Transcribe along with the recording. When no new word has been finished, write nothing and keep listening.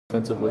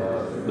Offensively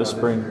this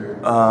spring?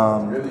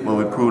 What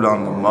we improved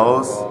on the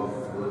most,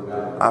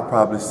 I'd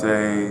probably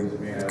say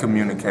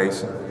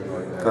communication.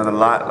 Because a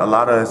lot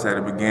of us at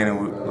the beginning,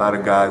 a lot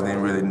of guys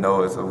didn't really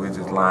know it, so we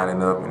just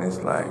lining up and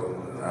it's like,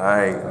 all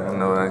right, I don't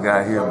know what I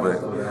got here,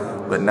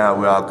 but now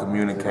we're all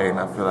communicating.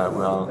 I feel like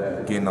we're all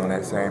getting on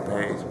that same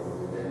page.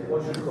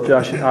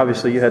 Josh,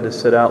 obviously you had to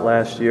sit out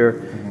last year.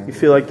 Mm-hmm. You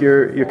feel like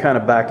you're kind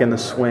of back in the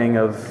swing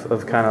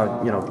of kind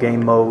of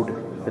game mode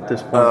at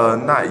this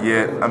point? Not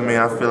yet. I mean,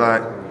 I feel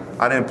like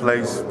I didn't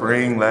play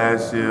spring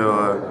last year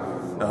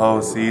or the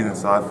whole season,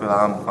 so I feel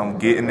like I'm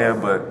getting there,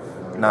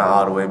 but not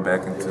all the way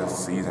back into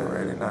season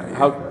ready. Not yet.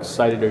 How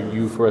excited are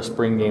you for a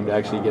spring game to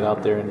actually get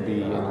out there and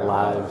be in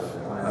live?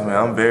 I mean,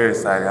 I'm very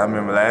excited. I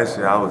remember last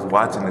year I was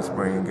watching the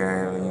spring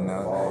game, you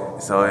know.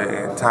 So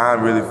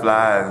time really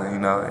flies, you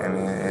know,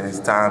 and it's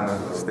time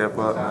to step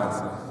up now.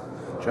 So.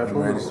 Josh,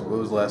 what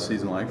was last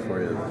season like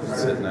for you,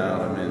 sitting out?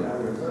 I mean,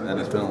 and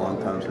it's been a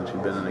long time since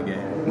you've been in a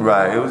game.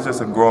 Right. It was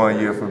just a growing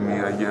year for me,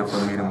 a year for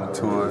me to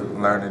mature,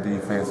 learn the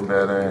defense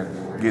better,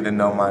 and get to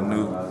know my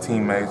new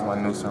teammates, my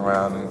new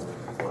surroundings,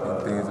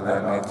 and things of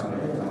that nature.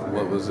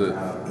 What was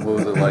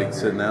it like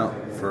sitting out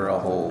for a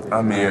whole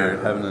year,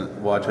 having to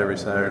watch every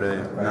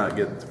Saturday, not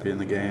get to be in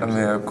the games? I mean,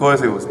 of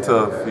course it was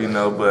tough, you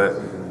know,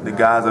 but the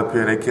guys up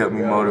here, they kept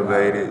me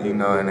motivated, you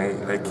know, and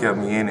they kept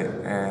me in it.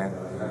 And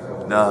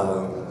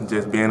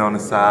just being on the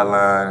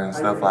sideline and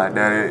stuff like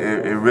that,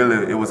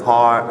 it was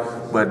hard,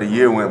 but the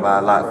year went by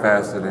a lot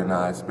faster than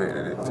I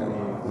expected it to.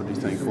 What do you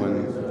think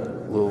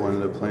when Lil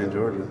ended up playing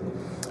Georgia?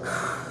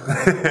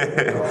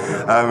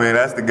 I mean,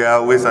 that's the guy I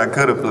wish I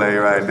could have played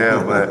right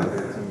there,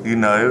 but you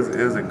know,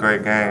 it was a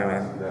great game,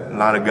 and a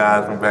lot of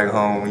guys from back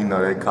home, you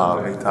know, they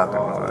called, they talked to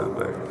us,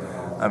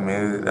 but I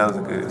mean, that was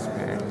a good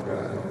experience.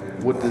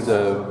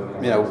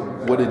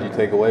 What did you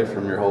take away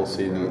from your whole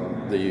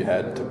season that you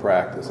had to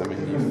practice? I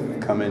mean, you've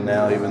come in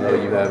now, even though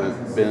you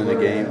haven't been in a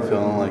game,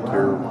 feeling like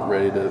you're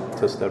ready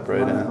to step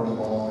right in.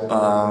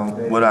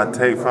 What I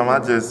take from,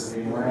 I'm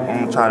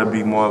gonna try to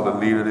be more of a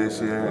leader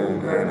this year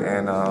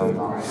and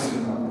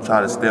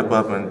try to step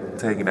up and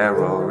take that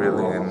role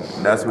really. And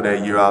that's what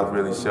that year off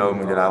really showed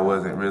me, that I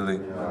wasn't really,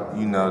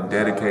 you know,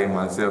 dedicating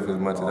myself as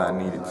much as I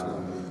needed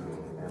to.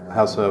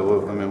 How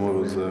so? I mean,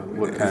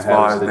 what kind of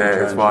habits did you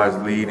try? As far as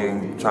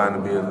leading, trying to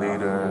be a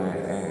leader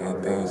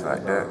and things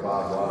like that.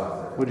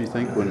 What do you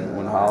think when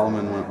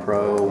Holloman went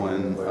pro,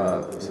 when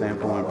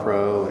Sample went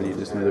pro, and you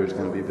just knew there was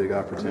going to be a big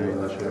opportunity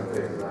this year?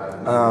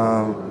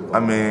 I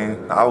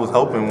mean, I was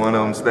hoping one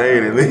of them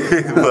stayed at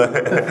least,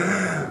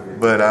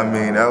 but I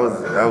mean, that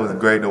was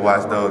great to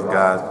watch those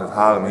guys, because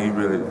Holloman, he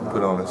really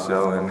put on a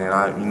show, and then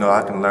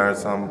I can learn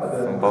something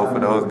from both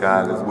of those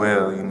guys as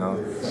well. You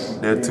know,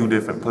 they're two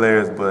different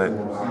players, but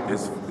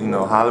it's, you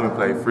know, Holloman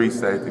played free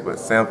safety, but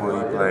Sample,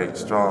 he played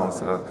strong,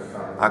 so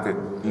I could,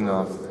 you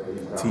know,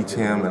 teach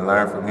him and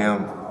learn from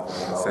him at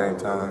the same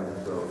time.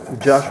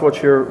 Josh,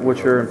 what's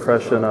your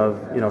impression of,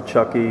 you know,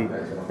 Chucky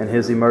and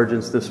his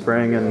emergence this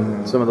spring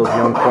and some of those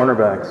young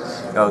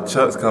cornerbacks? Oh,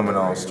 Chuck's coming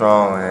on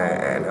strong,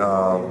 and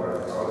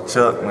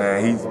Chuck,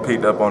 man, he's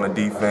picked up on the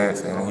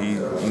defense, and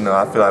you know,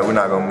 I feel like we're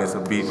not gonna miss a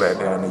beat back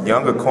there. And the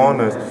younger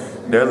corners,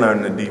 they're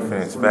learning the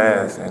defense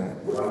fast, and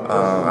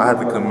I have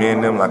to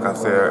commend them, like I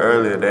said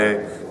earlier,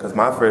 because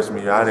my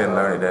freshman year I didn't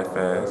learn it that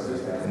fast,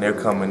 and they're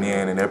coming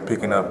in and they're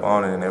picking up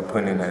on it and they're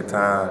putting in that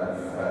time,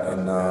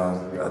 and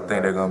I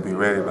think they're gonna be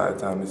ready by the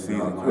time the season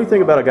comes. What do you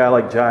think about a guy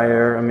like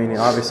Jair? I mean,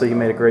 obviously he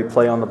made a great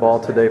play on the ball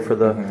today for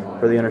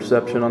the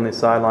interception on the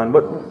sideline.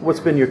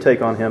 What's been your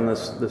take on him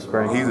this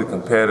spring? He's a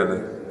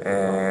competitor.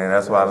 And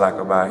that's what I like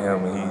about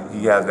him.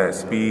 He has that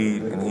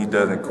speed, and he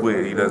doesn't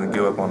quit. He doesn't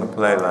give up on the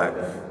play. Like,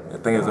 I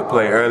think it was a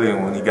play earlier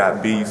when he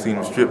got beat. You seen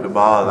him strip the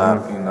ball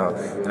out, you know.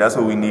 And that's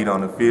what we need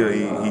on the field.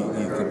 He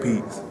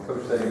competes.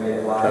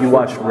 You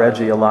watched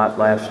Reggie a lot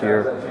last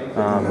year.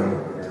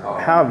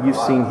 How have you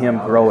seen him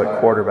grow at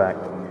quarterback?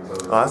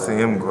 Oh, I've seen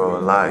him grow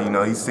a lot. You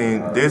know, he's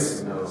seen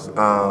this,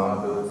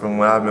 from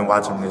what I've been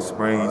watching this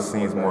spring, he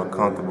seems more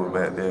comfortable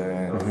back there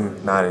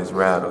and not as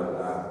rattled.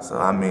 So,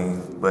 I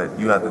mean, but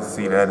you have to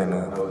see that in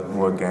a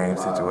more game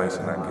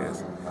situation, I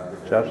guess.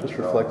 Josh, just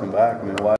reflecting back, I mean, why?